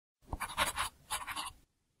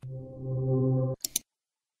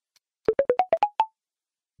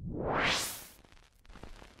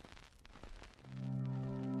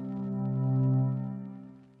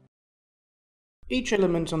Each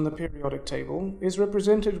element on the periodic table is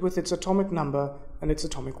represented with its atomic number and its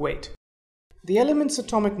atomic weight. The element's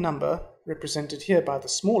atomic number, represented here by the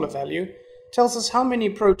smaller value, tells us how many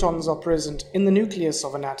protons are present in the nucleus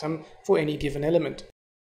of an atom for any given element.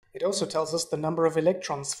 It also tells us the number of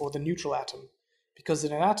electrons for the neutral atom, because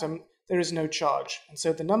in an atom there is no charge, and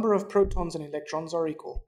so the number of protons and electrons are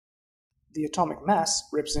equal. The atomic mass,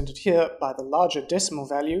 represented here by the larger decimal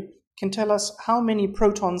value, can tell us how many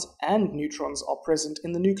protons and neutrons are present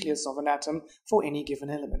in the nucleus of an atom for any given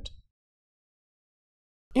element.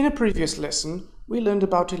 In a previous lesson, we learned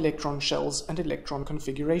about electron shells and electron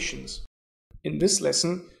configurations. In this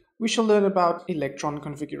lesson, we shall learn about electron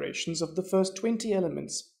configurations of the first 20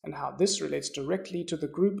 elements and how this relates directly to the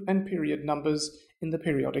group and period numbers in the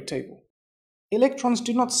periodic table. Electrons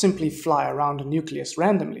do not simply fly around a nucleus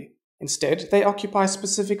randomly. Instead, they occupy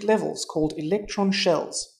specific levels called electron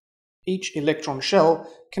shells. Each electron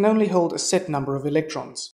shell can only hold a set number of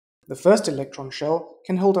electrons. The first electron shell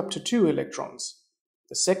can hold up to 2 electrons.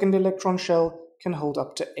 The second electron shell can hold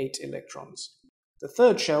up to 8 electrons. The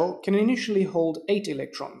third shell can initially hold 8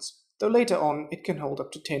 electrons, though later on it can hold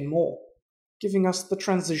up to 10 more, giving us the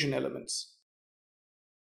transition elements.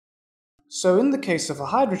 So in the case of a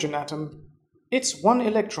hydrogen atom, its 1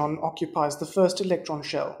 electron occupies the first electron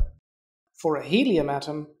shell. For a helium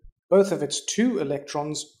atom, both of its 2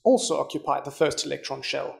 electrons also occupy the first electron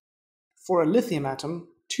shell. For a lithium atom,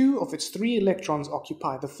 2 of its 3 electrons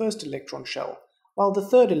occupy the first electron shell, while the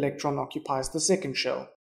third electron occupies the second shell.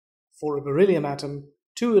 For a beryllium atom,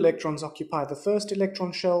 2 electrons occupy the first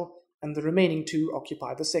electron shell, and the remaining 2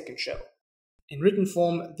 occupy the second shell. In written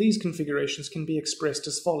form, these configurations can be expressed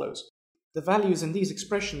as follows. The values in these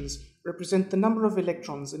expressions represent the number of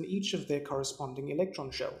electrons in each of their corresponding electron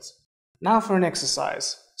shells. Now for an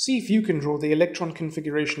exercise. See if you can draw the electron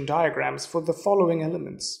configuration diagrams for the following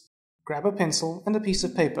elements. Grab a pencil and a piece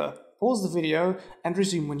of paper, pause the video, and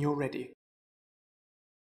resume when you're ready.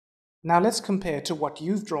 Now let's compare to what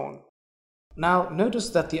you've drawn. Now notice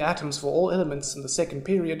that the atoms for all elements in the second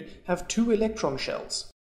period have 2 electron shells.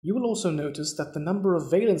 You will also notice that the number of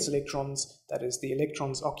valence electrons, that is, the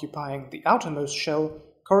electrons occupying the outermost shell,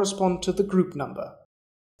 correspond to the group number.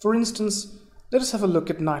 For instance, let us have a look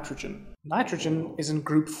at nitrogen. Nitrogen is in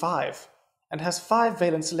group 5 and has 5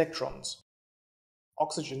 valence electrons.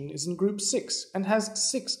 Oxygen is in group 6 and has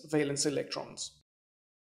 6 valence electrons.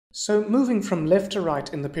 So moving from left to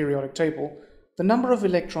right in the periodic table, the number of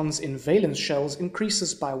electrons in valence shells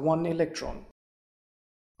increases by 1 electron.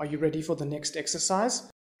 Are you ready for the next exercise?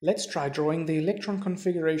 Let's try drawing the electron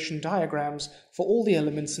configuration diagrams for all the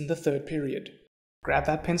elements in the third period. Grab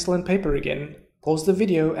that pencil and paper again, pause the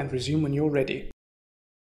video and resume when you're ready.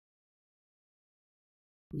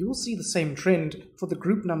 You will see the same trend for the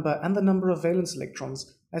group number and the number of valence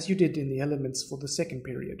electrons as you did in the elements for the second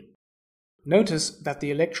period. Notice that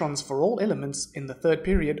the electrons for all elements in the third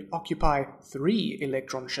period occupy 3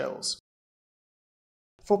 electron shells.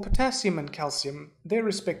 For potassium and calcium, their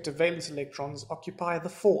respective valence electrons occupy the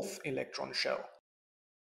 4th electron shell.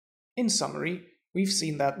 In summary, we've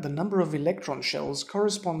seen that the number of electron shells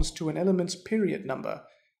corresponds to an element's period number,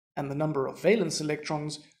 and the number of valence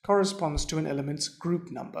electrons corresponds to an element's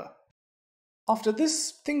group number. After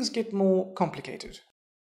this, things get more complicated.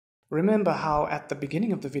 Remember how at the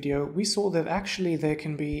beginning of the video we saw that actually there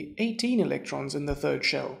can be 18 electrons in the third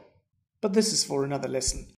shell, but this is for another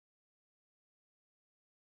lesson.